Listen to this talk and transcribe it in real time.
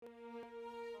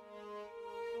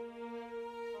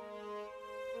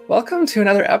Welcome to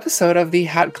another episode of the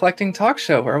Hat Collecting Talk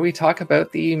Show, where we talk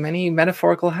about the many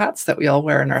metaphorical hats that we all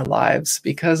wear in our lives,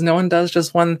 because no one does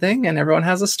just one thing and everyone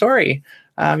has a story.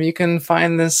 You can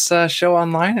find this show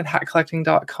online at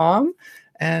hatcollecting.com.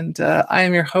 And I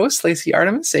am your host, Lacey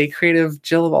Artemis, a creative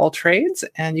Jill of all trades.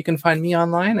 And you can find me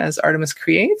online as Artemis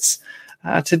Creates.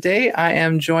 Today, I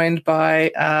am joined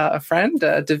by a friend,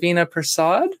 Davina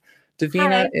Prasad.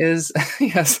 Davina is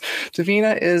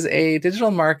Davina is a digital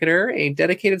marketer, a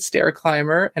dedicated stair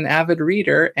climber, an avid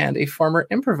reader, and a former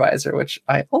improviser, which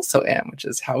I also am, which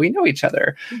is how we know each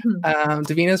other. Mm-hmm.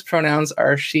 Davina's pronouns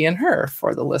are she and her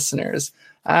for the listeners.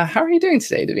 How are you doing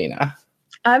today, Davina?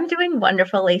 I'm doing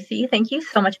wonderful, Lacey. Thank you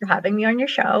so much for having me on your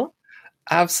show.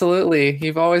 Absolutely.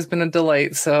 You've always been a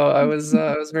delight. So I was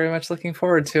very much looking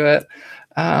forward to it.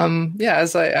 I'm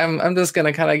just going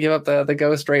to kind of give up the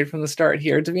ghost right from the start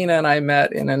here. Davina and I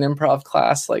met in an improv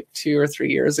class like 2 or 3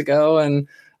 years ago, and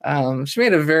she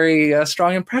made a very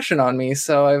strong impression on me.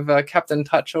 So I've kept in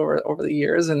touch over the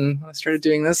years, and when I started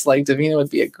doing this, like, Davina would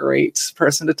be a great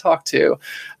person to talk to.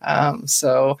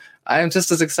 So I'm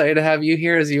just as excited to have you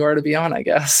here as you are to be on, I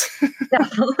guess.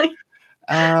 Definitely.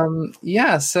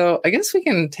 So I guess we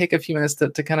can take a few minutes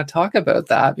to kind of talk about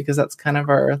that, because that's kind of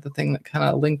the thing that kind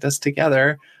of linked us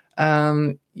together.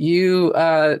 Do you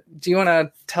want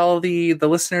to tell the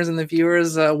listeners and the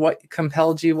viewers what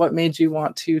compelled you, what made you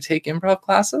want to take improv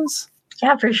classes?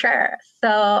 Yeah, for sure.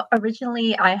 So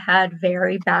originally I had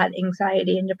very bad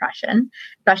anxiety and depression,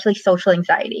 especially social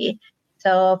anxiety.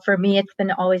 So for me, it's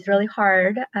been always really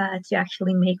hard to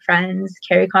actually make friends,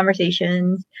 carry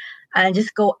conversations, and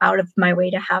just go out of my way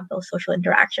to have those social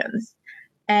interactions.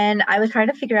 And I was trying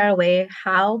to figure out a way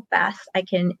how best I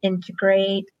can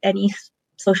integrate any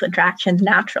social interactions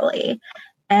naturally.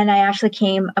 And I actually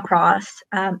came across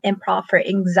improv for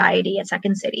anxiety at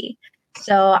Second City.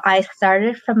 So I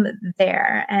started from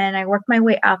there and I worked my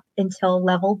way up until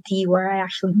level D, where I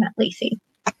actually met Lacey.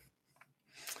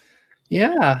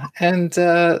 Yeah, and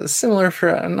similar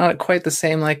for not quite the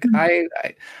same. Like mm-hmm.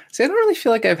 I don't really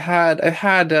feel like I've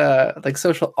had like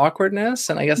social awkwardness,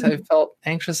 and I guess mm-hmm. I felt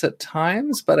anxious at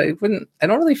times, but I don't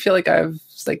really feel like I've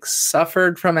like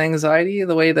suffered from anxiety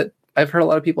the way that I've heard a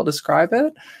lot of people describe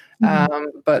it.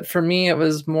 Mm-hmm. But for me, it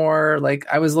was more like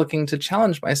I was looking to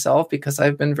challenge myself, because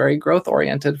I've been very growth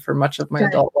oriented for much of my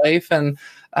adult life. And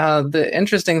the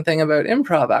interesting thing about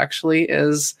improv actually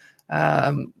is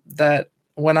that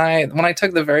when I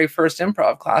took the very first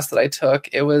improv class that I took,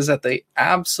 it was at the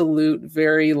absolute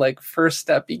very like first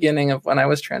step beginning of when I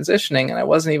was transitioning, and I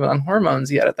wasn't even on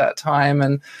hormones yet at that time.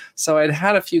 And so I'd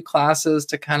had a few classes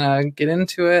to kind of get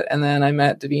into it. And then I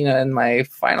met Davina in my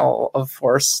final of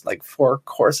 4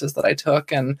 courses that I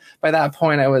took. And by that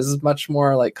point I was much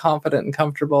more like confident and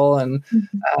comfortable, and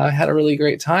had a really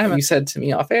great time. And you said to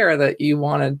me off air that you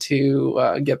wanted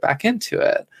to get back into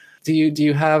it. Do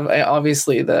you have,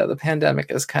 obviously the pandemic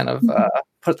has kind of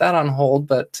put that on hold,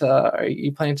 but are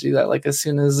you planning to do that like as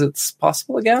soon as it's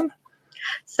possible again?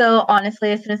 So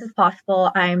honestly, as soon as it's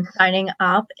possible, I'm signing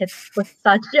up. It was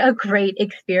such a great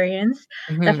experience.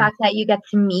 Mm-hmm. The fact that you get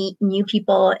to meet new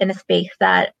people in a space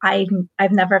that I've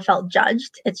never felt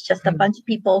judged. It's just a bunch of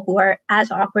people who are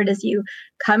as awkward as you,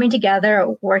 coming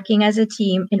together, working as a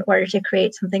team in order to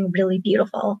create something really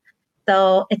beautiful.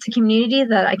 So it's a community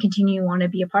that I continue to want to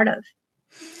be a part of.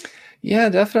 Yeah,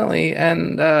 definitely.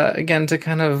 And again, to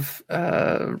kind of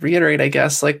reiterate, I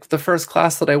guess, like the first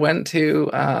class that I went to,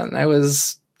 I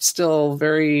was still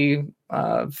very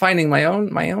finding my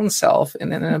own self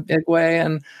in a big way.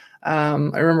 And I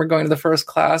remember going to the first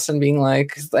class and being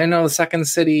like, I know the Second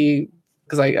City,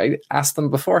 because I asked them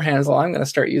beforehand, well, I'm going to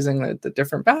start using the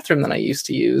different bathroom than I used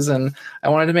to use. And I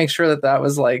wanted to make sure that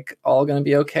was like all going to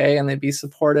be okay, and they'd be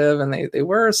supportive, and they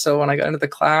were. So when I got into the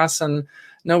class, and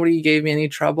nobody gave me any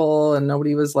trouble, and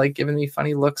nobody was like giving me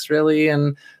funny looks really.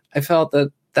 And I felt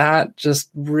that just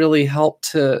really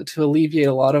helped to alleviate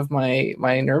a lot of my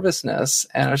nervousness.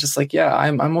 And I was just like, yeah,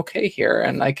 I'm okay here,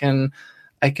 and I can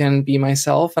be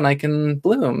myself, and I can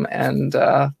bloom. And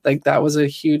like that was a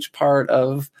huge part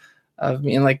of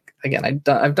me. And like, again,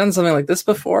 I've done something like this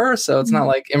before, so it's not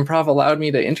like improv allowed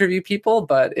me to interview people,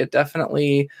 but it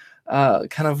definitely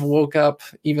kind of woke up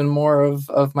even more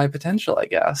of my potential, I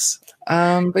guess.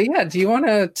 But yeah, do you want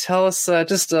to tell us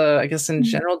just I guess in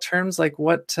general terms, like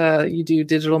what you do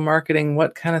digital marketing,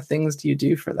 what kind of things do you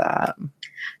do for that?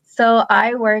 So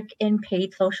I work in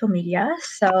paid social media.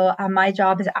 So my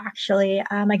job is actually,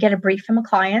 I get a brief from a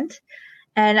client,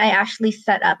 and I actually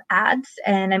set up ads,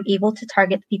 and I'm able to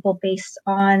target people based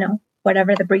on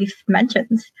whatever the brief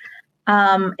mentions.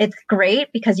 It's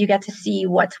great because you get to see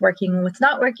what's working, what's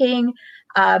not working,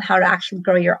 how to actually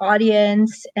grow your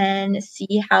audience, and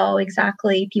see how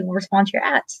exactly people respond to your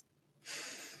ads.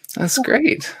 That's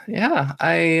great. Yeah,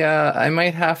 I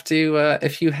might have to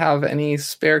if you have any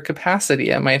spare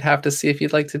capacity, I might have to see if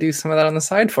you'd like to do some of that on the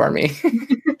side for me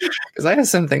because I have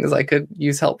some things I could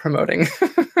use help promoting.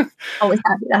 Always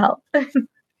happy to help.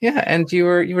 Yeah, and you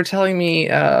were telling me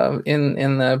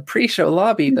in the pre-show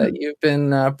lobby that you've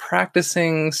been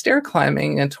practicing stair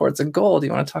climbing and towards a goal. Do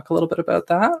you want to talk a little bit about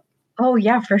that? Oh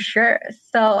yeah, for sure.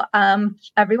 So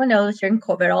everyone knows during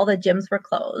COVID, all the gyms were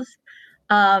closed.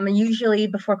 Usually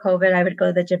before COVID, I would go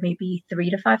to the gym maybe 3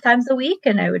 to 5 times a week,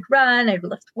 and I would run, I would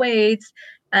lift weights,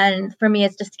 and for me,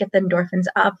 it's just to get the endorphins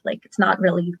up. Like it's not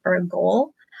really for a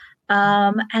goal.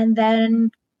 And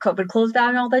then COVID closed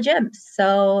down all the gyms,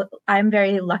 so I'm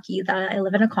very lucky that I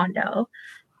live in a condo.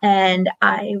 And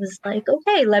I was like,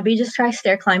 okay, let me just try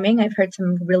stair climbing. I've heard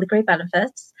some really great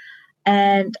benefits.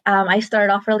 And I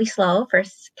started off really slow,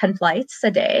 first 10 flights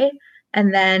a day,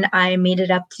 and then I made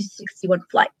it up to 61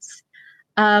 flights.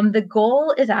 The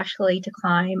goal is actually to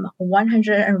climb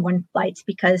 101 flights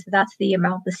because that's the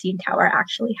amount the CN Tower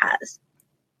actually has.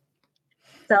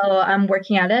 So I'm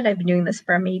working at it. I've been doing this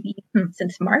for maybe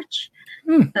since March.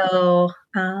 So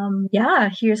yeah,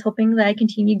 here's hoping that I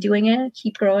continue doing it,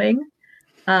 keep growing.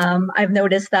 I've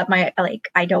noticed that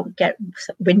I don't get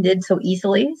winded so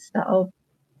easily, so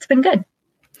it's been good.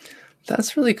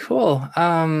 That's really cool.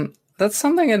 That's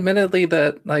something, admittedly,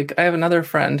 that like I have another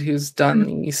friend who's done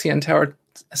the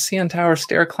CN Tower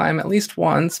stair climb at least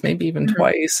once, maybe even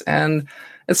twice, and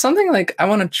it's something like I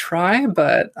want to try,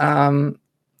 but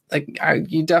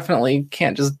you definitely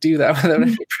can't just do that without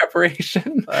any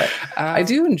preparation. But I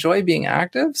do enjoy being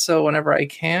active, so whenever I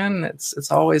can,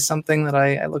 it's always something that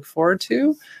I look forward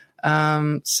to.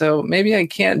 So maybe I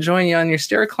can't join you on your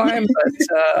stair climb,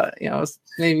 but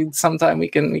maybe sometime we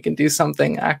can do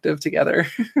something active together.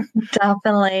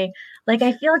 Definitely. Like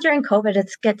I feel during COVID,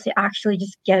 it's good to actually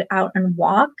just get out and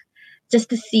walk,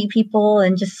 just to see people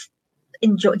and just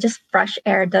enjoy. Just fresh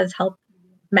air does help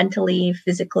mentally,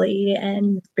 physically,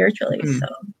 and spiritually. So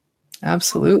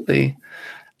absolutely.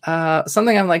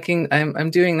 Something I'm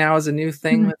doing now is a new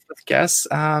thing with guests.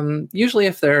 Usually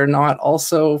if they're not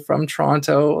also from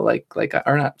Toronto,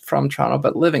 or not from Toronto,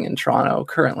 but living in Toronto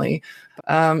currently,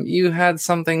 you had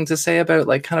something to say about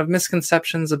like kind of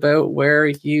misconceptions about where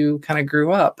you kind of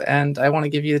grew up. And I want to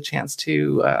give you a chance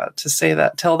to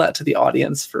tell that to the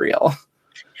audience for real.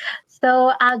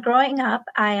 So, growing up,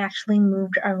 I actually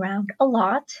moved around a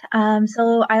lot.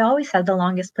 So, I always said the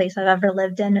longest place I've ever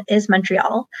lived in is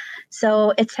Montreal.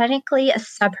 So, it's technically a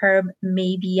suburb,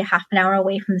 maybe a half an hour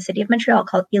away from the city of Montreal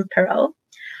called Ile Perrot.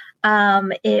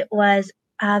 It was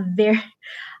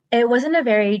it wasn't a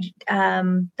very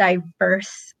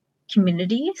diverse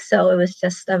community. So, it was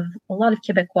just a lot of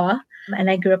Quebecois. And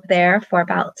I grew up there for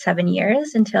about 7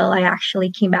 years until I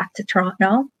actually came back to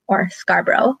Toronto or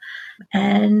Scarborough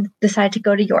and decided to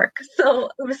go to York. So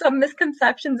some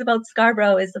misconceptions about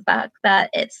Scarborough is the fact that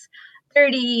it's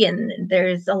dirty and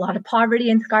there's a lot of poverty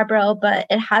in Scarborough, but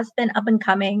it has been up and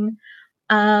coming.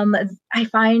 I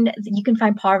find you can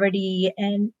find poverty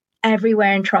in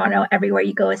everywhere in Toronto, everywhere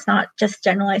you go. It's not just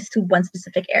generalized to one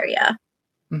specific area.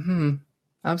 Mm-hmm.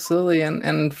 Absolutely.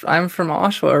 And I'm from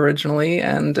Oshawa originally,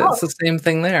 and it's the same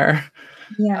thing there.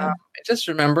 Yeah. I just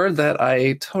remembered that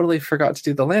I totally forgot to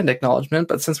do the land acknowledgement,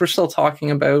 but since we're still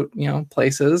talking about,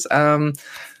 places,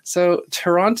 so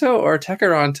Toronto or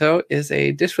Tekaronto is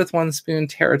a dish with one spoon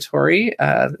territory.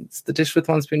 It's the dish with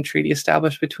one spoon treaty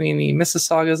established between the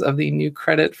Mississaugas of the New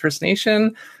Credit First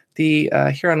Nation, the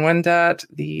Huron-Wendat,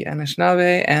 the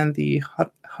Anishinaabe, and the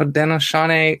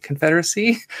Haudenosaunee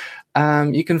Confederacy.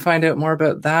 You can find out more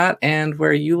about that and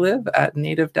where you live at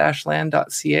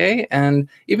native-land.ca. And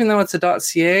even though it's a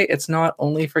 .ca, it's not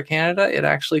only for Canada. It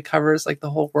actually covers like the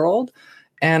whole world.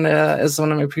 And as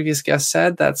one of my previous guests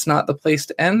said, that's not the place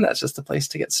to end. That's just the place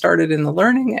to get started in the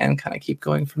learning and kind of keep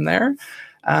going from there.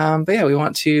 But yeah, we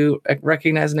want to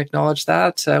recognize and acknowledge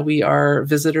that we are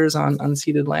visitors on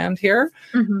unceded land here.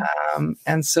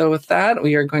 And so with that,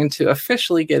 we are going to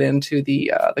officially get into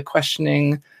the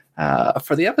questioning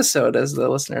for the episode, as the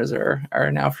listeners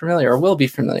are now familiar or will be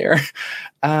familiar.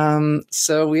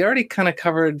 So we already kind of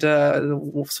covered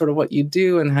sort of what you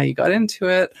do and how you got into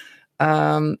it.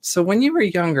 So when you were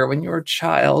younger, when you were a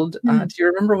child, do you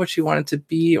remember what you wanted to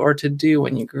be or to do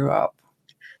when you grew up?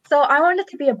 So I wanted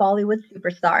to be a Bollywood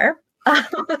superstar.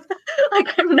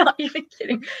 Like, I'm not even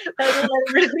kidding. That's what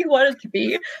I really wanted to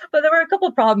be. But there were a couple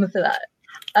of problems to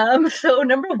that. So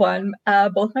number one,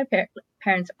 both my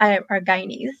parents are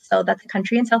Guyanese. So that's a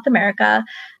country in South America.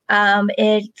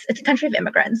 It's a country of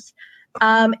immigrants.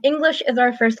 English is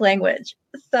our first language.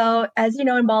 So, as you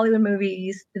know, in Bollywood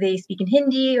movies, they speak in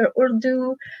Hindi or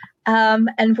Urdu. And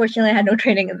unfortunately, I had no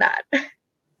training in that.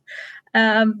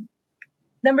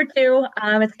 Number two,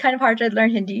 it's kind of hard to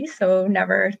learn Hindi, so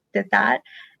never did that.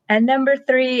 And number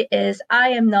three is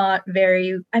I'm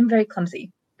very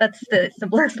clumsy. That's the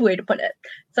simplest way to put it.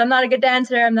 So I'm not a good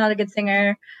dancer. I'm not a good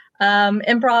singer.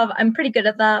 Improv, I'm pretty good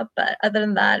at that. But other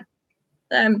than that,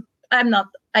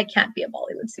 I can't be a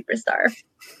Bollywood superstar,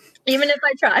 even if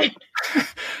I tried.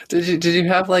 Did you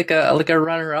have like a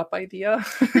runner-up idea?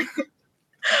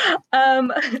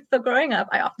 So growing up,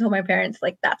 I often told my parents,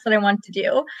 like, that's what I want to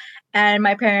do. And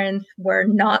my parents were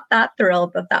not that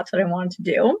thrilled that that's what I wanted to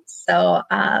do. So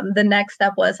the next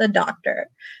step was a doctor.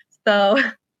 So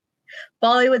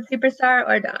Bollywood superstar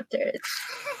or doctor.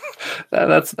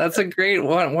 That's a great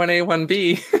 1A,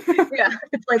 1B. Yeah,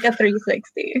 it's like a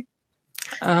 360.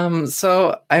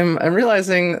 So I'm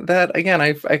realizing that again,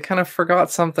 I kind of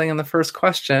forgot something in the first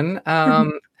question.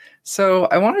 So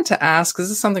I wanted to ask,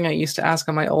 this is something I used to ask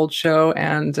on my old show,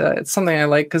 and it's something I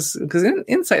like because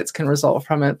insights can result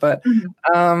from it. But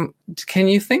can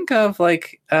you think of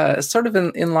like sort of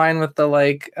in line with the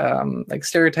like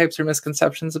stereotypes or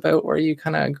misconceptions about where you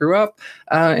kind of grew up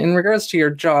in regards to your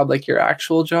job, like your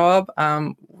actual job?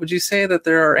 Would you say that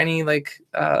there are any like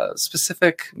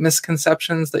specific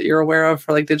misconceptions that you're aware of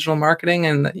for like digital marketing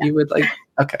and that you would like?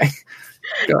 Okay,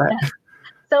 go ahead. Yeah.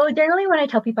 So generally when I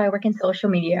tell people I work in social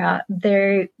media,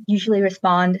 they usually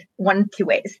respond one of two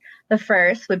ways. The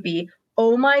first would be,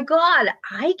 oh my God,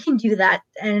 I can do that.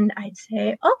 And I'd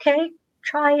say, okay,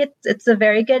 try it. It's a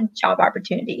very good job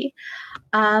opportunity.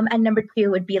 And number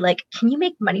two would be like, can you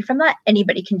make money from that?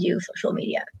 Anybody can do social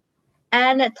media.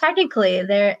 And technically,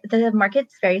 the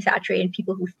market's very saturated in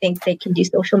people who think they can do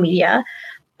social media.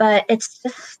 But it's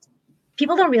just,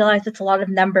 people don't realize it's a lot of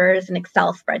numbers and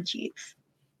Excel spreadsheets.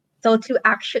 So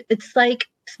it's like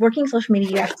working social media,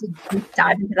 you have to deep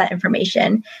dive into that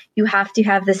information. You have to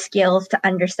have the skills to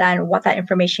understand what that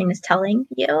information is telling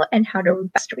you and how to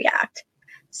best react.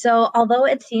 So although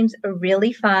it seems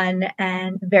really fun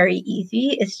and very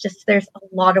easy, it's just there's a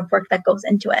lot of work that goes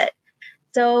into it.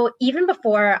 So even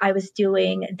before I was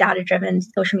doing data-driven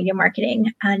social media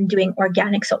marketing and doing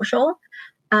organic social,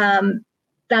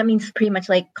 that means pretty much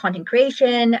like content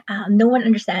creation. No one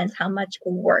understands how much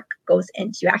work goes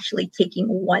into actually taking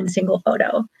one single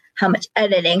photo, how much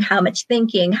editing, how much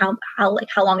thinking, how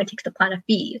long it takes to plan a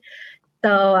feed.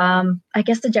 So I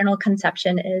guess the general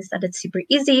conception is that it's super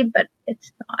easy, but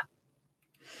it's not.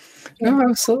 No,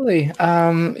 absolutely.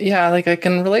 Yeah, like I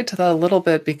can relate to that a little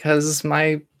bit because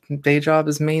my day job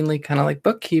is mainly kind of like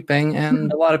bookkeeping,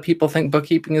 and a lot of people think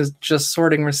bookkeeping is just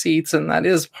sorting receipts, and that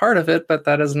is part of it, but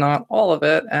that is not all of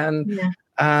it. And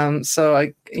there's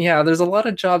a lot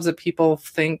of jobs that people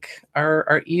think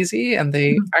are easy, and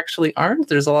they actually aren't.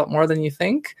 There's a lot more than you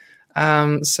think.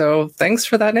 So thanks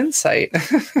for that insight.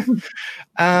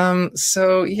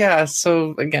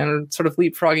 So again, sort of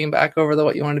leapfrogging back over the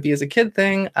what you want to be as a kid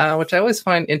thing, which I always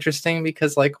find interesting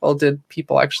because like, well, did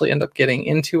people actually end up getting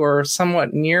into or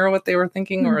somewhat near what they were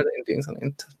thinking, or are they doing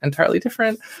something entirely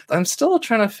different? I'm still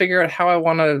trying to figure out how I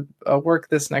want to work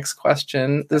this next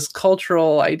question, this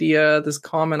cultural idea, this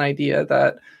common idea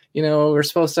that, you know, we're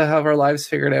supposed to have our lives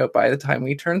figured out by the time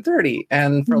we turn 30.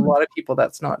 And for a lot of people,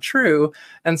 that's not true.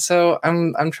 And so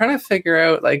I'm trying to figure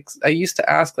out, like, I used to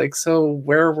ask, like, so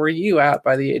where were you at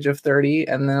by the age of 30?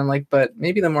 And then I'm like, but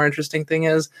maybe the more interesting thing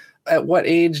is, at what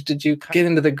age did you get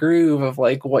into the groove of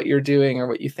like what you're doing or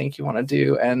what you think you want to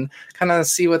do, and kind of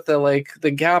see what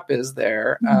the gap is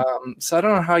there. So I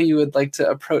don't know how you would like to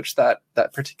approach that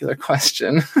particular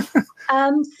question.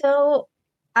 So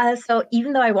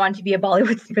even though I wanted to be a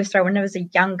Bollywood superstar when I was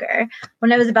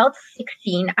when I was about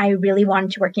 16, I really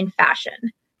wanted to work in fashion.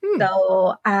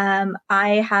 So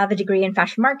I have a degree in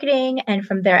fashion marketing, and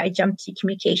from there I jumped to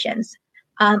communications.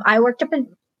 I worked up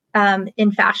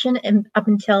in fashion up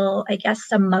until I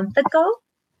guess a month ago.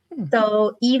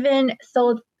 So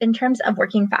in terms of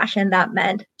working fashion, that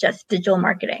meant just digital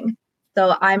marketing.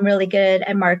 So I'm really good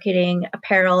at marketing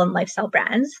apparel and lifestyle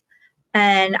brands.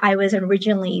 And I was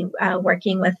originally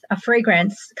working with a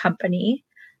fragrance company,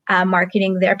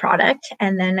 marketing their product.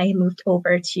 And then I moved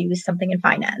over to something in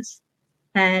finance.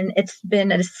 And it's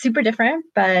been super different,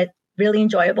 but really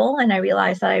enjoyable. And I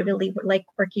realized that I really like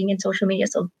working in social media.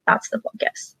 So that's the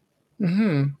focus.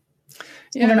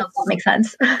 I Yeah, don't know if that makes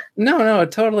sense. no,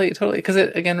 totally, totally. Because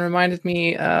it again reminded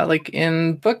me, like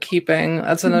in bookkeeping,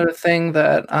 that's another thing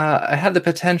that I had the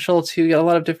potential to get a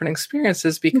lot of different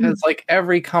experiences because, like,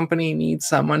 every company needs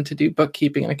someone to do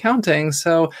bookkeeping and accounting.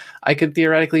 So I could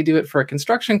theoretically do it for a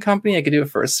construction company. I could do it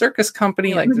for a circus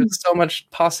company. Like, there's so much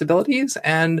possibilities,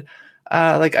 and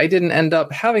like I didn't end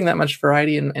up having that much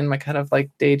variety in my kind of like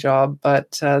day job,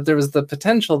 but there was the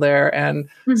potential there, and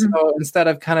so instead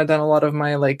I've kind of done a lot of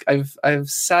my like I've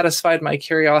satisfied my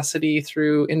curiosity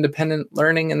through independent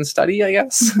learning and study, I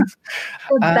guess.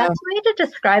 The best way to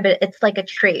describe it, it's like a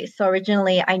tree. So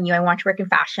originally I knew I want to work in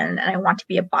fashion and I want to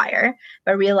be a buyer,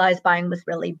 but realized buying was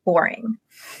really boring.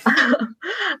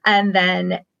 And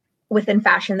then within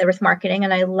fashion, there was marketing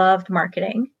and I loved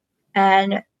marketing.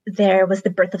 And there was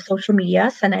the birth of social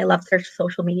media, and I loved search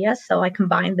social media. So I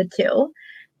combined the two.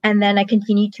 And then I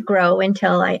continued to grow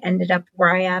until I ended up where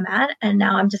I am at. And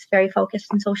now I'm just very focused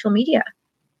on social media.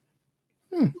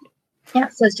 Yeah,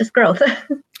 so it's just growth.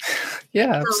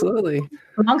 Yeah, absolutely.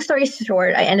 Long story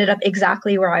short, I ended up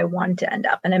exactly where I wanted to end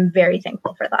up. And I'm very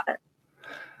thankful for that.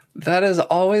 That is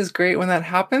always great when that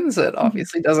happens. It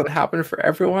obviously doesn't happen for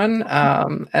everyone.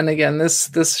 And again,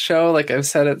 this show, like I've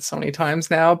said it so many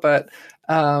times now, but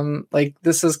like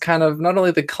this is kind of not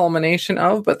only the culmination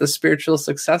of, but the spiritual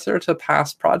successor to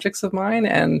past projects of mine.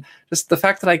 And just the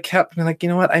fact that I kept being like, you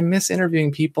know what, I miss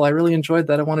interviewing people. I really enjoyed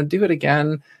that. I want to do it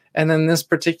again. And then this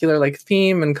particular like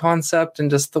theme and concept and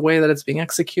just the way that it's being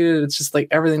executed, it's just like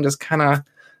everything just kind of,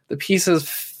 the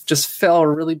pieces just fell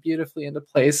really beautifully into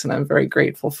place, and I'm very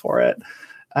grateful for it.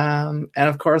 And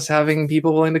of course, having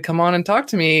people willing to come on and talk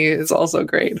to me is also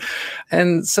great.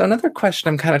 And so another question,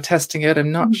 I'm kind of testing it.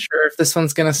 I'm not sure if this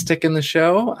one's going to stick in the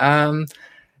show.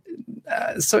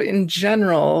 So in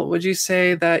general, would you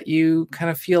say that you kind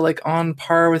of feel like on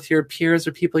par with your peers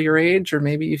or people your age, or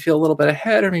maybe you feel a little bit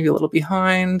ahead or maybe a little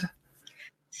behind?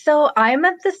 So I'm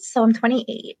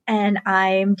 28 and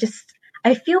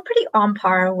I feel pretty on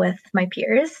par with my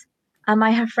peers.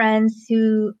 I have friends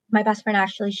my best friend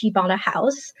actually, she bought a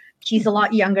house. She's a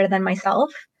lot younger than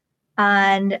myself.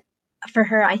 And for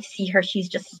her, I see her, she's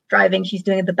just driving, she's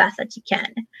doing the best that she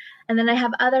can. And then I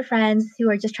have other friends who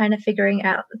are just trying to figuring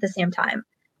out at the same time.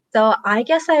 So I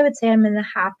guess I would say I'm in the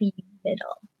happy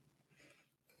middle.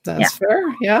 That's fair.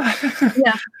 Yeah.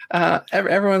 Yeah.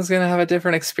 Everyone's going to have a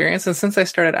different experience. And since I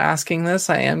started asking this,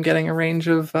 I am getting a range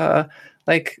of,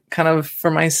 like kind of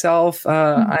for myself,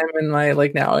 I'm in my,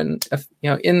 like now in,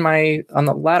 in my, on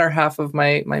the latter half of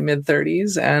my mid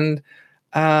 30s. And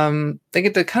I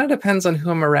think it kind of depends on who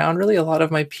I'm around. Really, a lot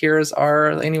of my peers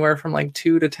are anywhere from like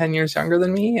 2 to 10 years younger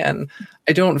than me. And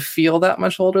I don't feel that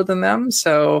much older than them.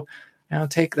 So,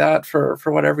 take that for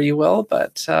whatever you will.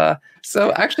 But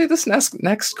so actually, this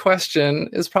next question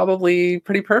is probably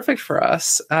pretty perfect for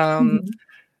us.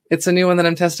 It's a new one that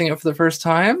I'm testing out for the first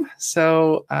time.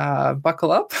 So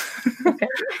buckle up. Okay.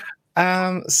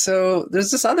 So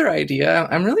there's this other idea.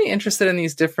 I'm really interested in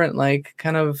these different, like,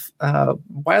 kind of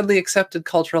widely accepted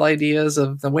cultural ideas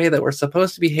of the way that we're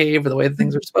supposed to behave or the way that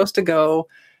things are supposed to go.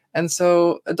 And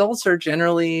so adults are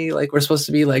generally like, we're supposed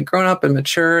to be like grown up and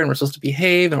mature, and we're supposed to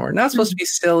behave, and we're not supposed to be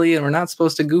silly, and we're not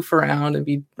supposed to goof around and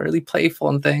be really playful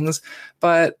and things.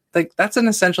 But like, that's an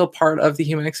essential part of the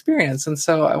human experience. And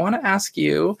so I want to ask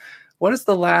you, what is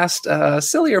the last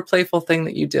silly or playful thing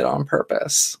that you did on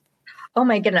purpose? Oh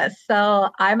my goodness. So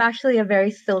I'm actually a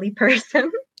very silly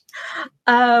person.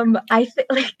 I think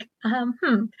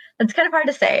that's kind of hard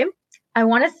to say. I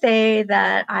want to say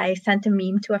that I sent a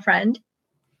meme to a friend,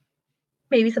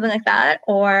 maybe something like that.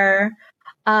 Or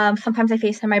sometimes I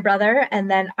FaceTime my brother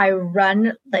and then I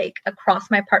run like across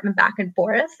my apartment back and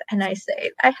forth and I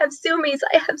say, I have zoomies,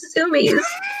 I have zoomies.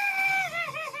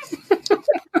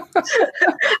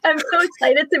 I'm so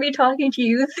excited to be talking to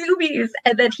you, zoomies.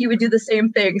 And then he would do the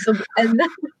same thing. So, and then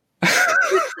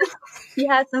he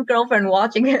has his girlfriend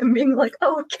watching him being like,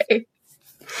 oh, okay.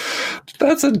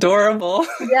 That's adorable.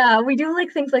 Yeah, we do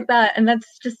like things like that. And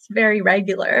that's just very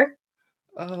regular.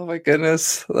 Oh my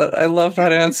goodness. I love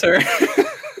that answer.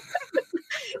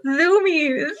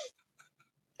 Zoomies.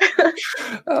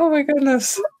 Oh my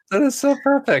goodness. That is so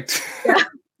perfect. Yeah.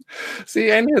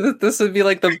 See, I knew that this would be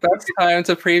like the best time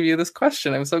to preview this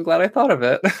question. I'm so glad I thought of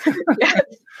it. Yes.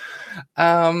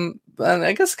 And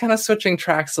I guess kind of switching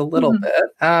tracks a little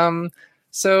bit.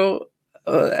 So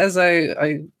as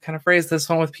I kind of phrase this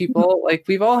one with people, like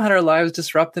we've all had our lives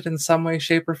disrupted in some way,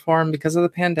 shape, or form because of the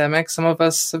pandemic. Some of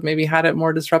us have maybe had it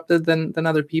more disrupted than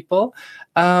other people.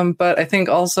 But I think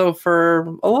also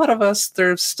for a lot of us,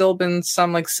 there's still been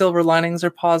some like silver linings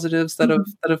or positives that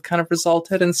have kind of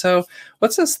resulted. And so,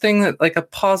 what's this thing that like a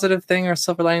positive thing or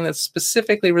silver lining that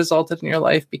specifically resulted in your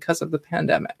life because of the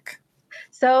pandemic?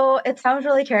 So it sounds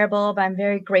really terrible, but I'm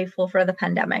very grateful for the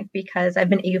pandemic because I've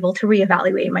been able to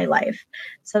reevaluate my life.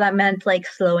 So that meant like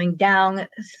slowing down,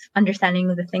 understanding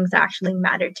the things that actually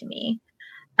matter to me.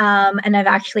 And I've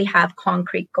actually have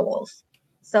concrete goals.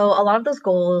 So a lot of those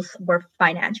goals were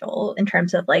financial in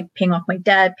terms of like paying off my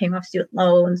debt, paying off student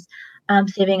loans,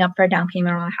 saving up for a down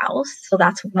payment on a house. So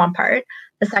that's one part.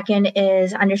 The second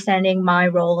is understanding my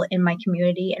role in my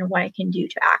community and what I can do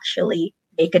to actually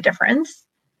make a difference.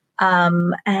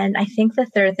 And I think the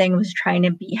third thing was trying to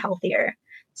be healthier.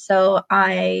 So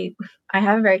I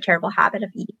have a very terrible habit of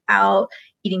eating out,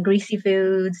 eating greasy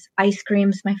foods, ice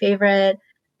cream's my favorite.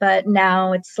 But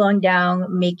now it's slowing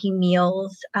down, making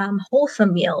meals,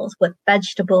 wholesome meals with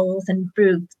vegetables and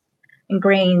fruits and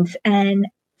grains, and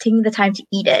taking the time to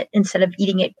eat it instead of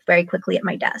eating it very quickly at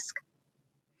my desk.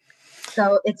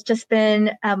 So it's just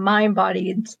been a mind,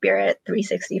 body, and spirit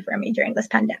 360 for me during this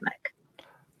pandemic.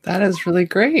 That is really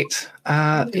great.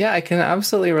 Yeah, I can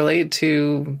absolutely relate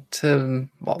to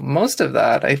well, most of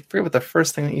that. I forget what the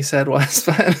first thing that you said was,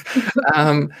 but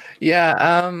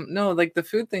yeah, no, like the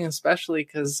food thing especially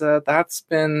because that's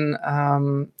been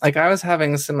like I was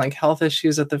having some like health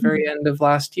issues at the very end of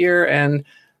last year, and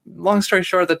long story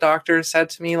short, the doctor said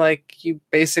to me like you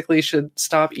basically should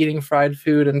stop eating fried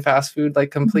food and fast food like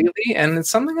completely, and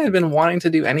it's something I'd been wanting to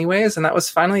do anyways, and that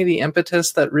was finally the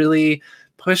impetus that really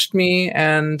pushed me.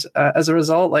 And as a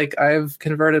result, like I've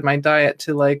converted my diet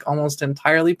to like almost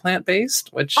entirely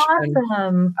plant-based, which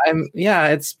Awesome. yeah,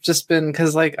 it's just been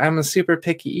because like I'm a super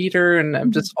picky eater and I've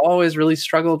just always really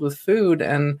struggled with food.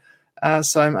 And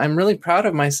so I'm really proud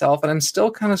of myself, and I'm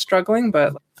still kind of struggling,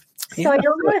 but So I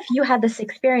don't know if you had this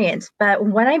experience, but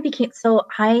when so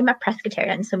I'm a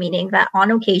pescatarian, so meaning that on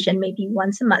occasion, maybe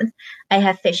once a month, I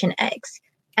have fish and eggs,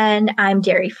 and I'm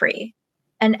dairy free.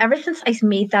 And ever since I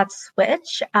made that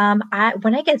switch,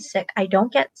 when I get sick, I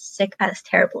don't get sick as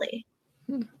terribly.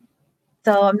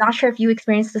 So I'm not sure if you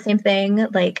experienced the same thing.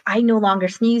 Like I no longer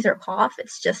sneeze or cough.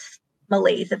 It's just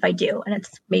malaise if I do, and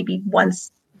it's maybe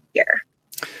once a year.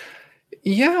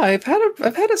 Yeah, I've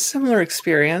had a similar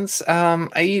experience.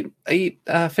 I eat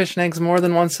fish and eggs more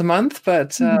than once a month,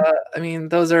 but I mean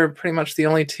those are pretty much the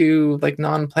only two like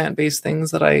non-plant based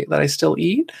things that I still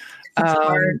eat. It's Um,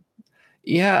 hard.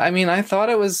 Yeah, I mean, I thought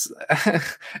it was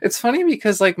it's funny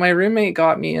because like my roommate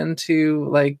got me into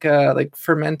like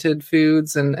fermented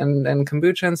foods and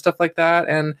kombucha and stuff like that.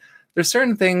 And there's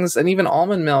certain things and even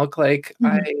almond milk, like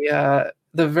Mhm.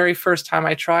 the very first time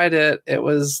I tried it, it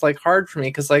was like hard for me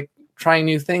because like trying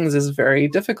new things is very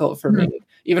difficult for me, Mhm.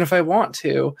 even if I want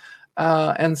to.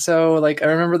 And so like I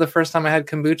remember the first time I had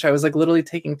kombucha, I was like literally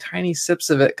taking tiny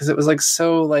sips of it because it was like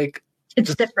so like It's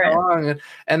just different. strong.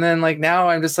 And then like now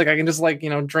I'm just like I can just like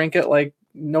drink it like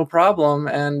no problem.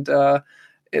 And so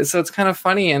it's kind of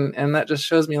funny, and that just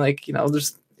shows me like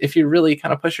there's if you really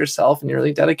kind of push yourself and you're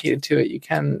really dedicated to it, you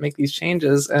can make these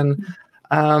changes. And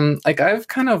like I've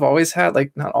kind of always had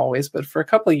like not always but for a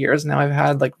couple of years now I've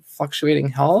had like fluctuating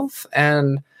health.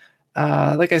 And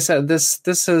like I said, this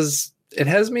is it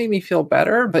has made me feel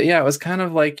better. But yeah, it was kind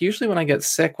of like usually when I get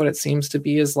sick, what it seems to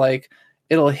be is like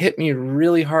it'll hit me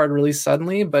really hard, really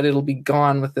suddenly, but it'll be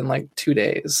gone within like 2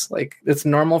 days. Like it's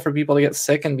normal for people to get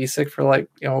sick and be sick for like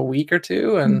a week or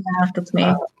two. And Yeah, that's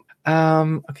uh,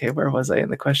 me. okay, where was I in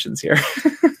the questions here?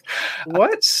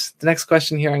 What the next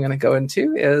question here I'm going to go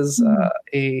into is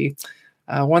a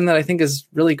one that I think is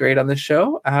really great on this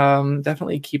show.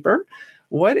 Definitely a keeper.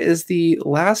 What is the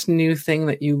last new thing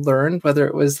that you learned, whether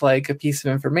it was like a piece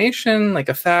of information, like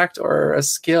a fact or a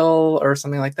skill or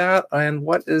something like that? And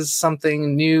what is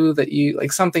something new that you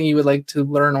like, something you would like to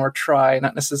learn or try,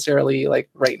 not necessarily like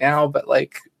right now, but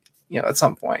like, at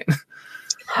some point?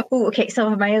 Ooh, okay, so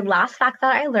my last fact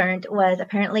that I learned was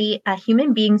apparently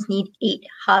human beings need 8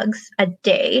 hugs a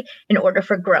day in order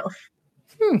for growth.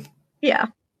 Hmm. Yeah.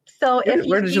 So if you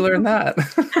Where did you see learn that?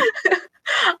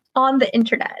 on the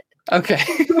internet. Okay.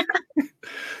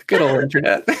 Good old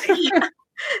internet. Yeah.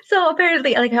 So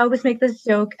apparently, like I always make this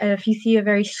joke, if you see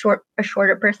a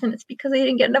shorter person, it's because they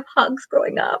didn't get enough hugs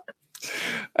growing up.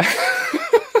 my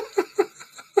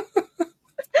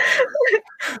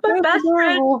That's best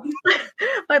friend, adorable.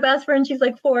 my best friend, she's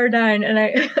like 4'9", and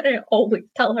I always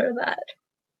tell her that.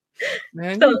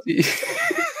 Man, So you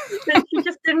then she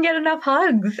just didn't get enough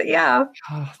hugs. Yeah.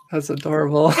 Oh, that's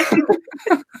adorable.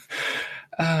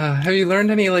 Have you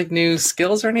learned any like new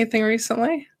skills or anything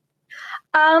recently?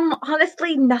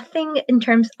 Honestly, nothing in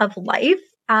terms of life.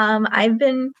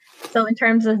 So in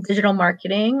terms of digital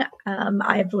marketing,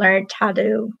 I've learned how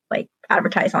to like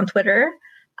advertise on Twitter,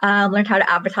 learned how to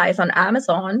advertise on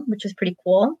Amazon, which is pretty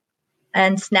cool,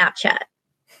 and Snapchat.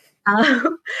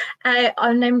 Um, and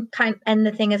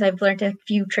the thing is, I've learned a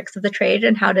few tricks of the trade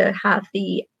and how to have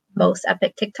the most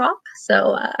epic TikTok.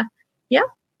 So, yeah,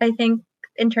 I think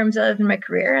in terms of my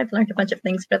career, I've learned a bunch of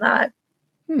things for that.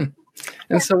 Hmm.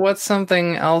 And so, what's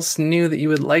something else new that you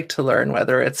would like to learn,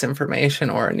 whether it's information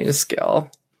or a new skill?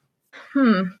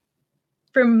 Hmm.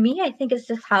 For me, I think it's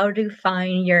just how to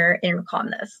find your inner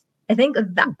calmness. I think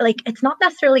that, like, it's not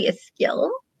necessarily a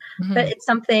skill, but Mhm. it's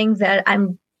something that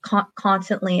I'm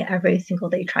constantly every single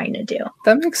day trying to do.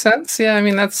 That makes sense. Yeah, I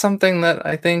mean that's something that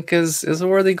I think is a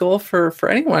worthy goal for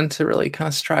anyone to really kind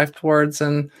of strive towards,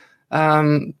 and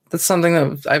that's something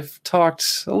that I've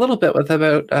talked a little bit with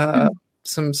about Mhm.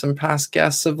 some past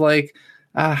guests of like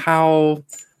how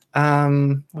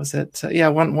was it yeah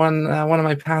one of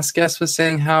my past guests was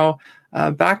saying how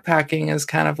backpacking is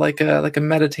kind of like a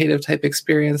meditative type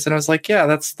experience, and I was like, yeah,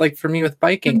 that's like for me with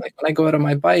biking. Mhm. Like when I go out on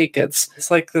my bike,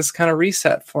 it's like this kind of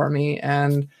reset for me,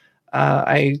 and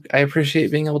I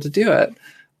appreciate being able to do it.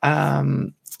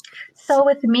 Um, So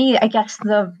with me, I guess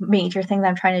the major thing that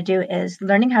I'm trying to do is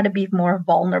learning how to be more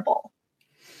vulnerable.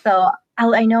 So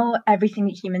I know everything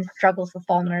that humans struggles with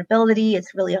vulnerability.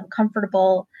 It's really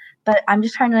uncomfortable, but I'm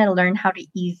just trying to learn how to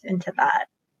ease into that.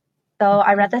 So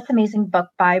I read this amazing book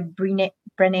by Brene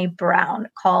Brown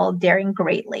called Daring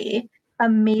Greatly.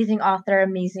 Amazing author,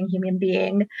 amazing human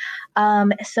being.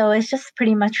 So it's just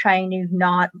pretty much trying to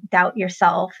not doubt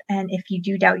yourself. And if you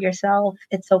do doubt yourself,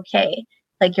 it's okay.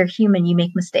 Like you're human, you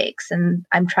make mistakes. And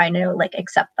I'm trying to like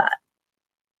accept that.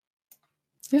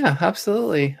 yeah,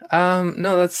 absolutely.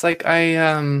 No, that's like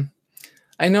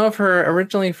I know of her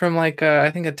originally from like I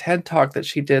think a TED talk that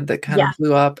she did that kind of Yeah.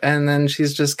 blew up, and then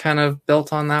she's just kind of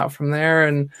built on that from there.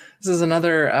 And this is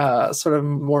another sort of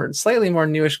more slightly more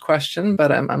newish question,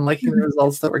 but I'm liking the Mhm.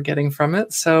 results that we're getting from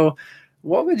it. So,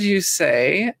 what would you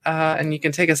say? And you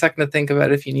can take a second to think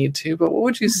about it if you need to. But what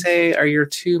would you Mhm. say are your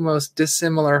two most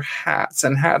dissimilar hats?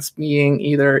 And hats being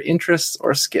either interests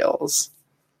or skills.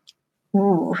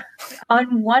 Ooh.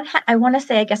 On one hand, I want to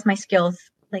say, I guess my skills,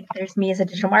 like there's me as a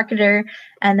digital marketer,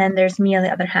 and then there's me on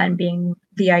the other hand being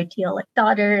the ideal like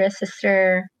daughter, a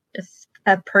sister, just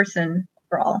a person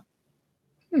overall.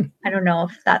 Hmm. I don't know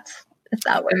if that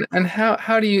works. And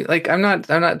how do you like I'm not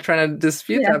trying to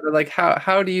dispute Yeah. that, but like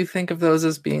how do you think of those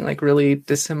as being like really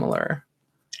dissimilar?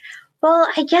 Well,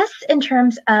 I guess in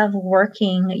terms of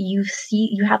working, you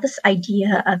have this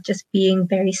idea of just being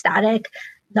very static,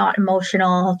 not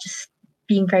emotional, just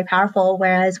being very powerful.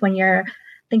 Whereas when you're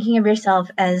thinking of yourself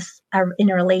as in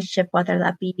a relationship, whether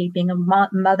that be being a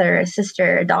mother, a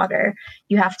sister, a daughter,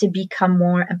 you have to become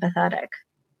more empathetic.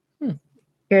 Hmm.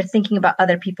 You're thinking about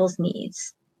other people's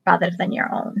needs rather than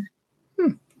your own.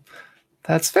 Hmm.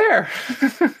 That's fair.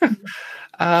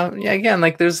 Yeah, again,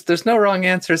 like there's no wrong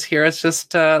answers here. It's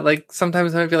just like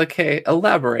sometimes I might be like, hey,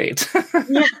 elaborate.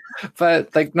 Yeah.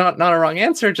 But like not a wrong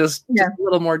answer, just Yeah. a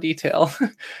little more detail.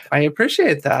 I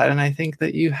appreciate that, and I think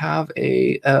that you have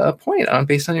a point on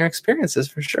based on your experiences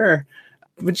for sure.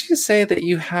 Would you say that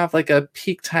you have like a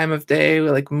peak time of day,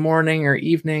 like morning or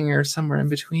evening or somewhere in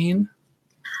between?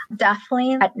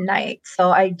 Definitely at night.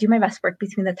 So I do my best work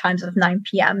between the times of 9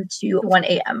 p.m. to 1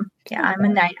 a.m. Yeah, I'm a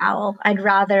night owl. I'd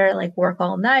rather like work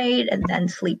all night and then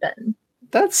sleep in.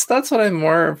 That's what I'm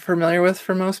more familiar with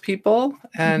for most people, Mhm.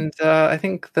 and I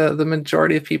think the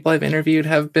majority of people I've interviewed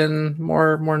have been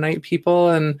more night people.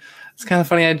 And it's kind of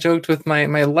funny. I joked with my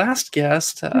last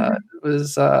guest, Mhm.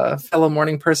 was a fellow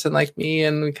morning person like me,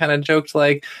 and we kind of joked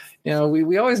like, you know,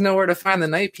 we always know where to find the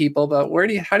night people, but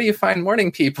how do you find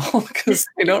morning people? Because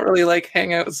they don't really like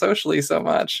hang out socially so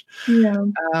much. Yeah.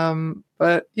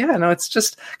 But yeah, no, it's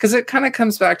just because it kind of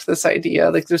comes back to this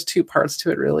idea. Like, there's two parts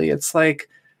to it, really. It's like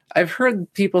I've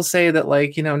heard people say that,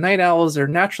 like, you know, night owls are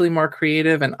naturally more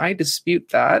creative, and I dispute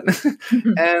that.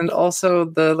 Mhm. And also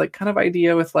the like kind of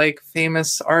idea with like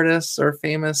famous artists or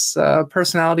famous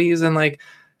personalities and like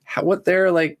what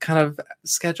their like kind of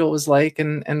schedule was like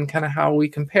and kind of how we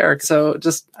compare. So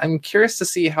just I'm curious to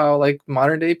see how like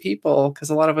modern day people, because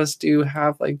a lot of us do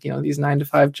have like, you know, these 9 to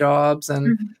 5 jobs,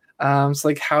 and Mhm. so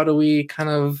like how do we kind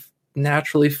of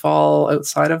naturally fall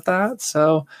outside of that?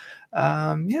 So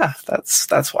yeah,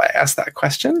 that's why I asked that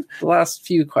question. The last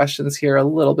few questions here are a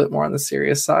little bit more on the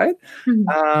serious side.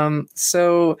 Mhm.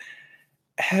 So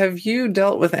have you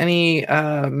dealt with any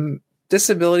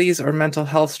disabilities or mental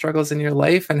health struggles in your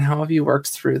life, and how have you worked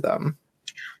through them?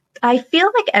 I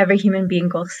feel like every human being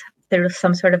goes through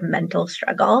some sort of mental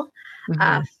struggle.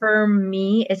 Hmm. For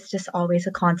me, it's just always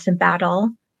a constant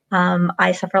battle.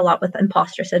 I suffer a lot with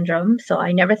imposter syndrome, so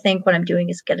I never think what I'm doing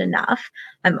is good enough.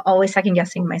 I'm always second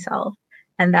guessing myself,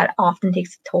 and that often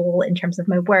takes a toll in terms of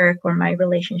my work or my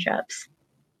relationships.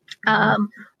 Um,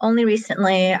 Only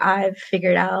recently, I've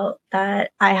figured out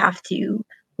that I have to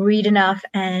read enough,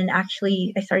 and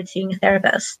actually, I started seeing a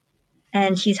therapist,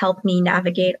 and she's helped me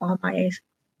navigate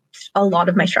a lot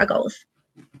of my struggles.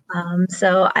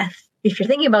 If you're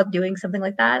thinking about doing something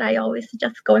like that, I always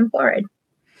suggest going forward.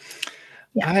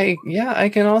 Yeah, I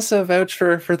can also vouch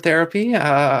for therapy.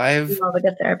 I I've love a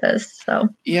good therapist. So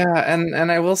Yeah,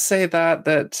 and I will say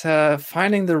that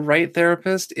finding the right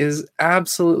therapist is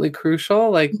absolutely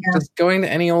crucial. Like yeah, just going to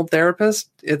any old therapist,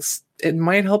 it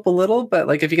might help a little, but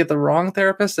like if you get the wrong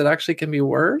therapist, it actually can be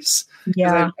worse.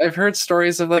 Because yeah, I've heard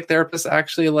stories of like therapists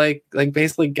actually like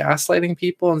basically gaslighting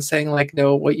people and saying like,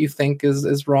 no, what you think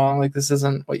is wrong. Like this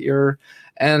isn't what you're,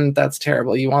 and that's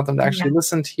terrible. You want them to yeah, actually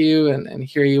listen to you and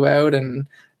hear you out and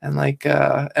like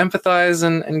empathize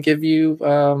and give you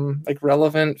like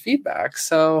relevant feedback.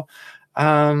 So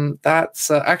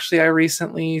that's actually I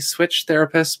recently switched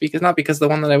therapists because not because the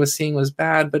one that I was seeing was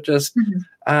bad, but just mhm,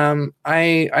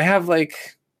 I have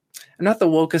like I'm not the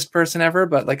wokest person ever,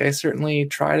 but like I certainly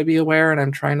try to be aware and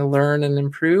I'm trying to learn and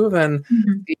improve. And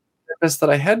mhm, the therapist that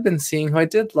I had been seeing, who I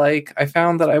did like, I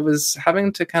found that I was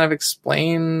having to kind of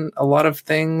explain a lot of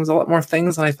things, a lot more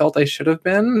things than I felt I should have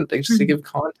been, like, just to mhm. give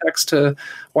context to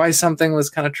why something was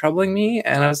kind of troubling me.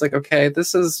 And I was like, okay,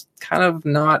 this is kind of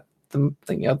not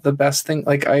the best thing.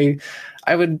 Like I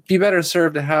would be better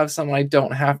served to have someone I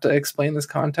don't have to explain this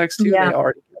context to. They Yeah,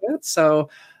 already get it. So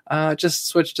just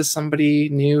switched to somebody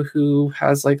new who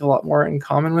has like a lot more in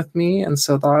common with me, and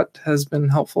so that has been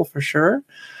helpful for sure.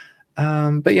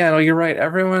 But yeah, no, you're right.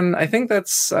 Everyone, I think that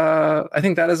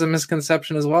is a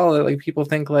misconception as well. That like people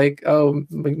think like, oh,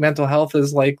 like mental health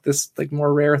is like this like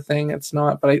more rare thing. It's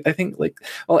not. But I think like,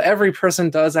 well, every person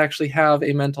does actually have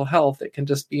a mental health. It can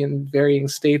just be in varying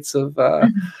states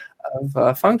mhm,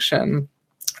 of function.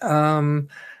 Um,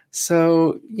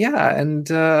 so yeah, and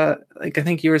like I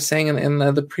think you were saying in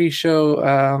the pre-show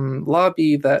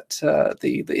lobby that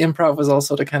the improv was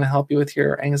also to kind of help you with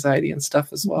your anxiety and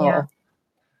stuff as yeah. well.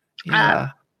 Uh, Yeah.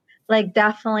 like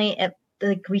definitely,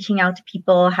 like reaching out to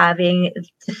people, having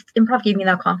just improv gave me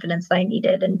that confidence that I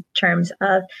needed in terms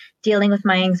of dealing with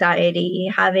my anxiety,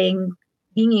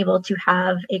 being able to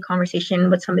have a conversation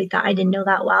with somebody that I didn't know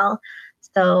that well.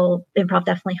 So improv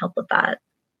definitely helped with that.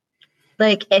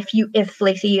 Like if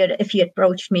like say if you had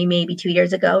approached me maybe 2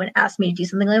 years ago and asked me to do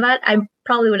something like that, I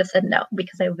probably would have said no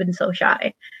because I've been so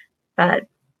shy. But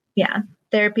yeah,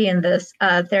 therapy and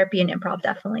improv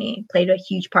definitely played a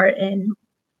huge part in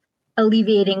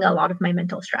alleviating a lot of my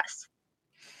mental stress.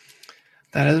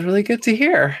 That is really good to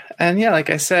hear. And yeah, like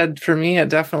I said, for me, it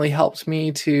definitely helped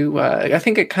me to. I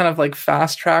think it kind of like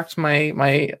fast tracked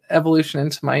my evolution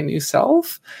into my new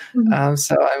self. Mhm,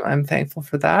 So I'm thankful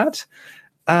for that.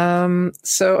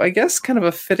 So I guess kind of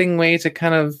a fitting way to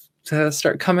kind of to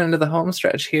start coming into the home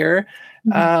stretch here.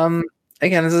 mhm. Um,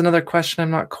 Again, this is another question.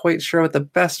 I'm not quite sure what the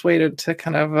best way to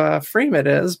kind of frame it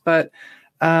is, but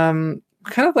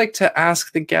kind of like to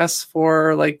ask the guests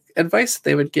for like advice that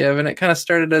they would give. And it kind of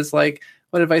started as like,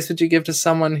 what advice would you give to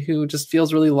someone who just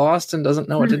feels really lost and doesn't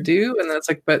know what to Mhm. do? And then it's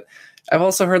like, but I've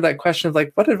also heard that question of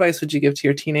like, what advice would you give to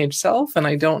your teenage self? And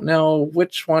I don't know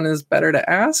which one is better to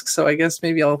ask. So I guess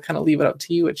maybe I'll kind of leave it up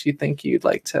to you, what you think you'd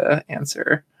like to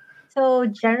answer. So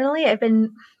generally,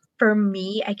 for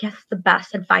me, I guess the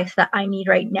best advice that I need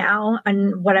right now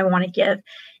and what I want to give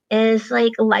is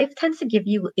like life tends to give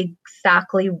you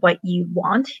exactly what you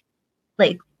want,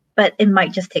 like, but it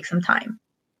might just take some time.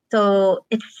 So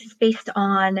it's just based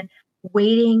on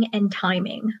waiting and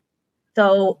timing.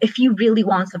 So if you really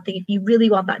want something, if you really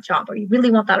want that job or you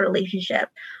really want that relationship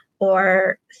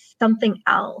or something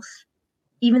else,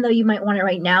 even though you might want it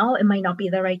right now, it might not be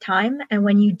the right time. And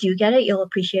when you do get it, you'll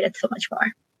appreciate it so much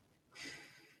more.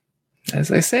 As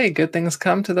they say, good things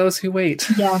come to those who wait.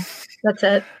 Yeah, that's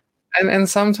it. And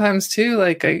sometimes too,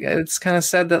 like it's kind of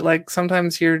said that like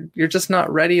sometimes you're just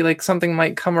not ready. Like something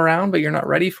might come around, but you're not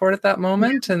ready for it at that Yeah.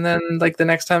 moment. And then like the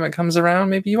next time it comes around,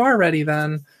 maybe you are ready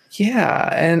then. Yeah,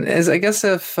 and as I guess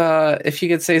if you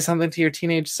could say something to your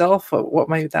teenage self, what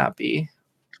might that be?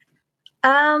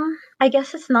 I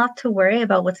guess it's not to worry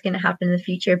about what's going to happen in the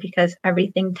future because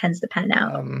everything tends to pan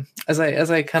out. As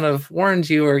I kind of warned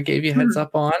you or gave you a heads Hmm.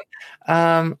 up on,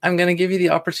 I'm going to give you the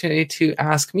opportunity to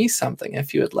ask me something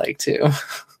if you would like to.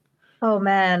 Oh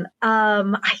man.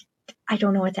 I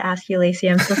don't know what to ask you, Lacey.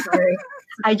 I'm so sorry.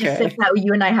 I just think that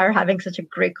you and I are having such a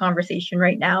great conversation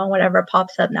right now. Whatever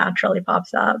pops up naturally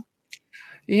pops up.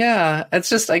 Yeah, it's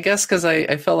just, I guess, because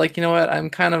I felt like, you know what, I'm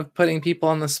kind of putting people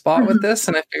on the spot with this,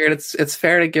 and I figured it's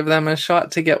fair to give them a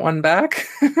shot to get one back.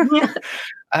 Yeah.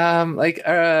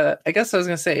 I guess I was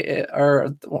going to say,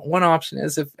 or one option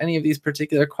is if any of these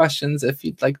particular questions, if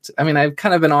you'd like to, I mean, I've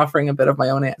kind of been offering a bit of my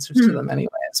own answers to them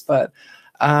anyways, but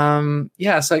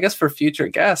yeah, so I guess for future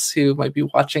guests who might be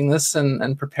watching this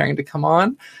and preparing to come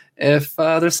on, if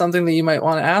there's something that you might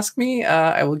want to ask me,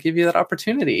 I will give you that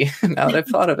opportunity now that I've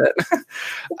thought of it.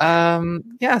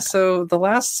 Yeah, so the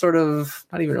last sort of,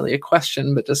 not even really a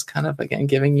question, but just kind of, again,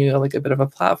 giving you like a bit of a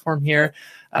platform here.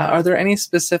 Are there any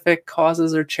specific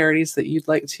causes or charities that you'd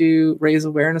like to raise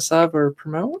awareness of or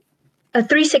promote?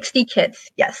 360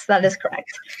 Kids. Yes, that is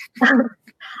correct.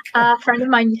 A friend of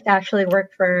mine used to actually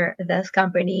work for this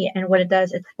company, and what it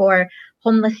does, it's for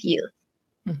homeless youth.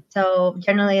 So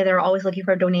generally, they're always looking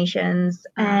for donations,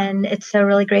 and it's a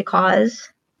really great cause.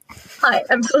 Hi,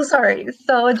 I'm so sorry.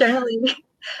 So generally,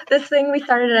 this thing we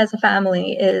started as a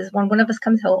family is when one of us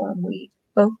comes home, we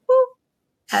go whoop,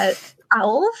 at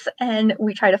owls, and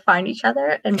we try to find each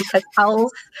other. And because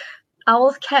owls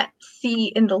can't see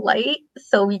in the light,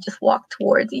 so we just walk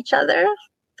towards each other.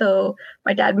 So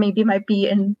my dad maybe might be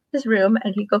in his room,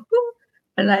 and he'd go whoo,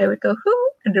 and I would go whoo,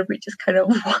 and then we just kind of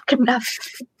walk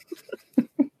after.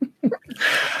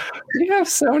 You have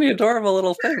so many adorable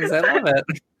little things. I love it.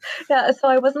 Yeah, so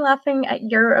I wasn't laughing at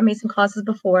your amazing causes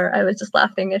before. I was just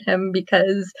laughing at him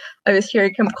because I was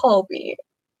hearing him call me,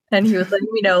 and he was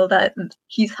letting me know that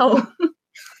he's home.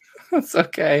 That's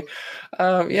okay.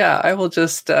 Yeah, I will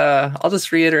just I'll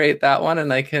just reiterate that one,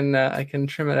 and I can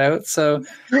trim it out. So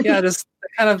yeah, just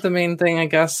kind of the main thing, I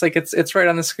guess. Like it's right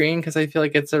on the screen because I feel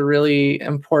like it's a really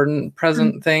important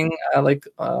present thing.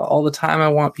 All the time, I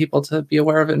want people to be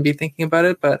aware of it and be thinking about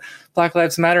it. But Black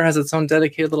Lives Matter has its own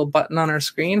dedicated little button on our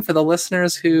screen for the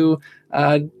listeners who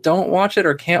don't watch it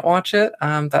or can't watch it.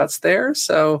 That's there.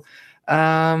 So.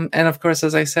 And of course,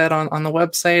 as I said on the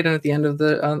website and at the end of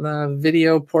the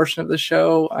video portion of the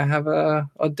show, I have a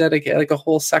dedicated, like a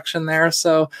whole section there.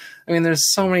 So, I mean, there's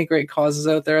so many great causes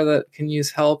out there that can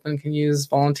use help and can use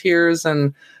volunteers.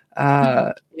 And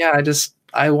yeah,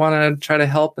 I want to try to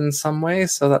help in some way.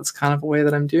 So that's kind of a way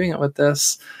that I'm doing it with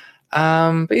this.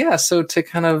 But yeah, so to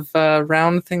kind of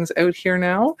round things out here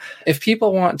now, if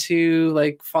people want to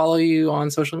like follow you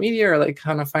on social media or like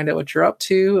kind of find out what you're up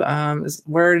to,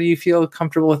 where do you feel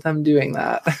comfortable with them doing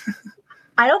that?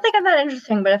 I don't think I'm that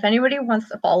interesting, but if anybody wants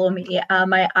to follow me,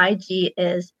 my IG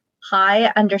is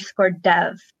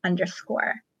hi_dev_.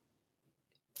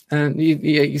 And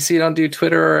you see, you don't do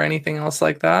Twitter or anything else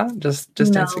like that? Just no.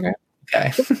 Instagram?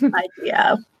 Okay.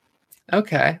 Yeah.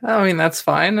 Okay. I mean, that's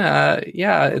fine.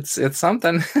 Yeah, it's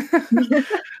something.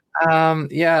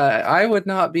 Yeah, I would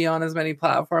not be on as many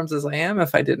platforms as I am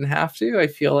if I didn't have to. I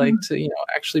feel like to,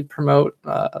 actually promote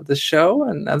the show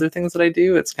and other things that I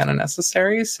do, it's kind of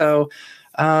necessary. So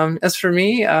as for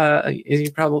me, as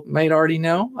you probably might already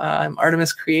know, I'm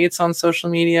Artemis Creates on social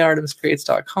media,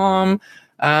 artemiscreates.com.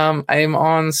 I'm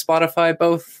on Spotify,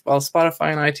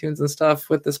 Spotify and iTunes and stuff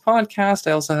with this podcast.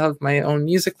 I also have my own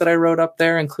music that I wrote up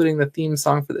there, including the theme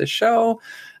song for this show.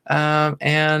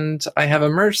 And I have a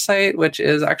merch site, which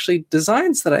is actually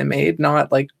designs that I made,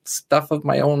 not like stuff of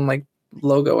my own, like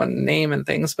logo and name and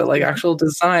things, but like actual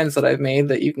designs that I've made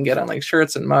that you can get on like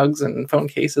shirts and mugs and phone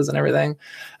cases and everything.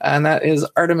 And that is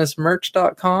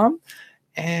artemismerch.com.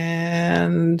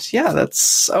 And yeah,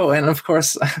 and of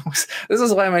course, this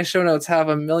is why my show notes have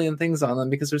a million things on them,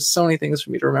 because there's so many things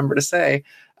for me to remember to say.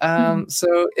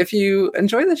 So if you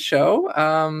enjoy the show,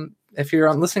 if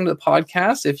you're listening to the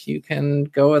podcast, if you can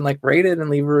go and like rate it and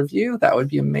leave a review, that would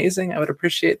be amazing. I would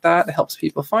appreciate that. It helps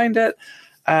people find it.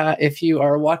 If you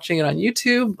are watching it on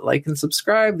YouTube, like and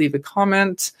subscribe, leave a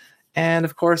comment. And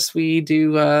of course, we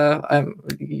do.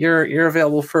 You're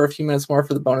available for a few minutes more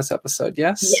for the bonus episode.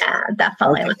 Yes. Yeah,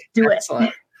 definitely. Okay. Let's do it.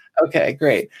 Excellent. Okay,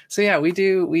 great. So yeah, we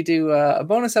do a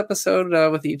bonus episode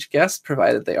with each guest,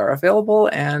 provided they are available,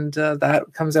 and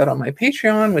that comes out on my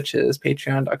Patreon, which is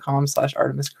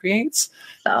patreon.com/ArtemisCreates.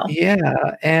 So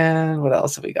yeah, and what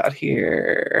else have we got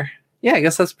here? Yeah, I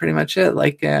guess that's pretty much it.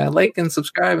 Like and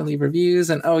subscribe and leave reviews.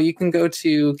 And you can go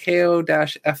to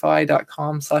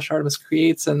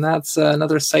ko-fi.com/ArtemisCreates, and that's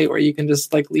another site where you can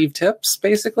just like leave tips,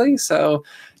 basically. So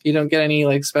you don't get any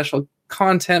like special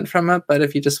content from it, but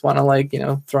if you just want to like,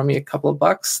 throw me a couple of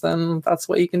bucks, then that's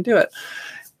what you can do it.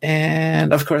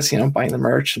 And of course, buying the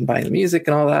merch and buying the music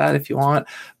and all that if you want.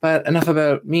 But enough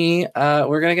about me.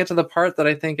 We're going to get to the part that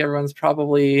I think everyone's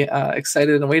probably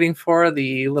excited and waiting for,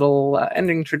 the little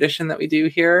ending tradition that we do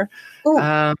here. Ooh,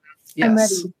 yes. I'm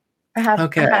ready. I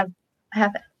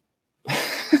have it.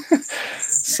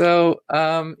 So,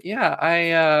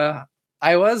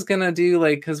 I was going to do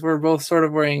because we're both sort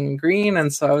of wearing green.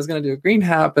 And so I was going to do a green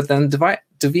hat, but then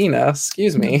Davina,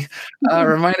 excuse me,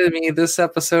 reminded me this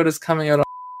episode is coming out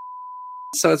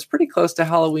so it's pretty close to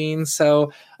Halloween.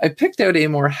 So I picked out a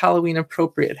more Halloween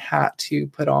appropriate hat to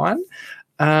put on.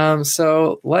 I'm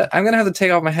going to have to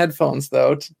take off my headphones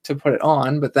though to put it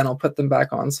on, but then I'll put them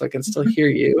back on so I can still hear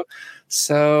you.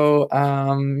 So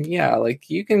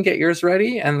you can get yours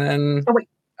ready and then. Oh wait.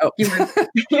 Oh.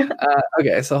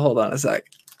 Okay. So hold on a sec.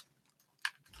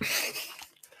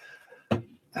 Okay,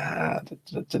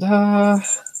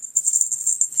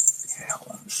 hold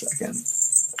on a second.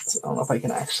 So I don't know if I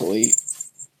can actually.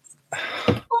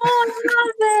 Oh, I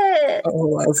love it.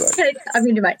 Oh, okay, I'm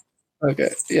going to do mine.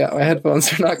 Okay, yeah, my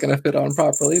headphones are not going to fit on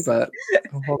properly, but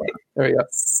hold on. There we go.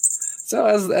 So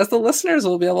as the listeners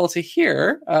will be able to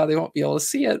hear, they won't be able to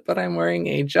see it, but I'm wearing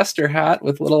a jester hat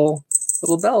with little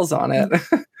bells on it.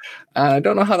 I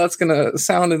don't know how that's going to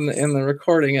sound in the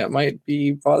recording. It might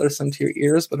be bothersome to your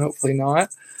ears, but hopefully not.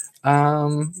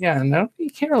 No, you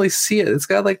can't really see it. It's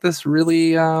got this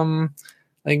really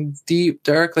deep,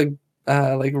 dark,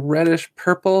 reddish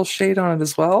purple shade on it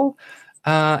as well.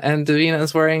 And Davina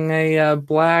is wearing a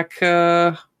black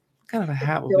what kind of a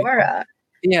hat? Fedora.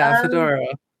 Yeah, fedora.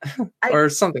 Or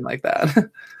something like that.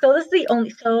 So this is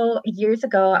so years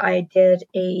ago I did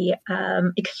a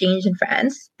exchange in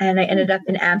France and I ended up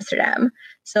in Amsterdam.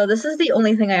 So this is the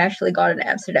only thing I actually got in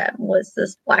Amsterdam was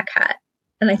this black hat.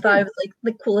 And I thought it was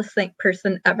the coolest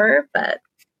person ever, but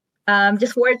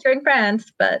just wore it during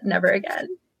France, but never again.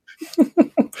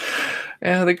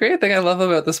 Yeah, the great thing I love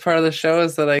about this part of the show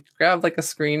is that I grabbed a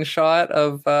screenshot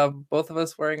of both of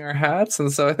us wearing our hats,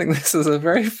 and so I think this is a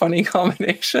very funny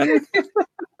combination.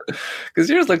 Because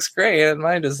yours looks great and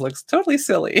mine just looks totally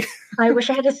silly. I wish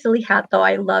I had a silly hat though.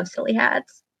 I love silly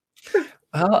hats.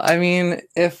 Well, I mean,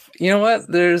 if you know what,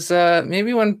 there's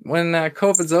maybe when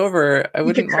COVID's over, I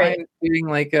wouldn't mind doing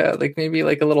maybe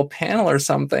a little panel or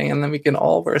something, and then we can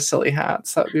all wear silly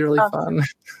hats. That would be really fun.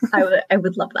 I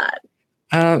would love that.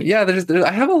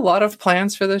 I have a lot of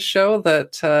plans for this show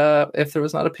that if there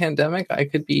was not a pandemic, I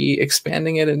could be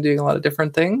expanding it and doing a lot of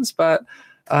different things. But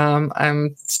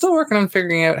I'm still working on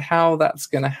figuring out how that's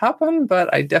going to happen,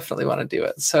 but I definitely want to do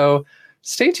it. So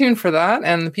stay tuned for that.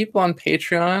 And the people on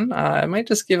Patreon, I might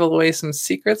just give away some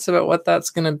secrets about what that's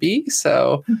going to be.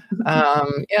 So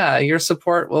your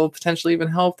support will potentially even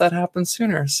help that happen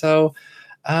sooner. So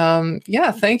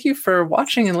thank you for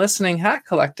watching and listening Hat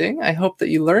Collecting. I hope that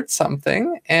you learned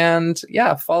something. And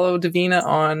follow Davina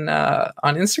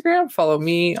on Instagram. Follow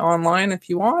me online if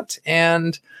you want.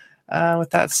 And with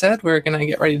that said, we're going to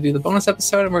get ready to do the bonus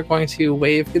episode, and we're going to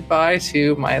wave goodbye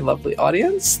to my lovely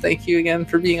audience. Thank you again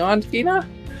for being on, Davina.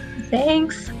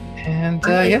 Thanks. And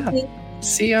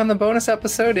see you on the bonus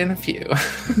episode in a few.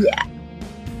 Yeah.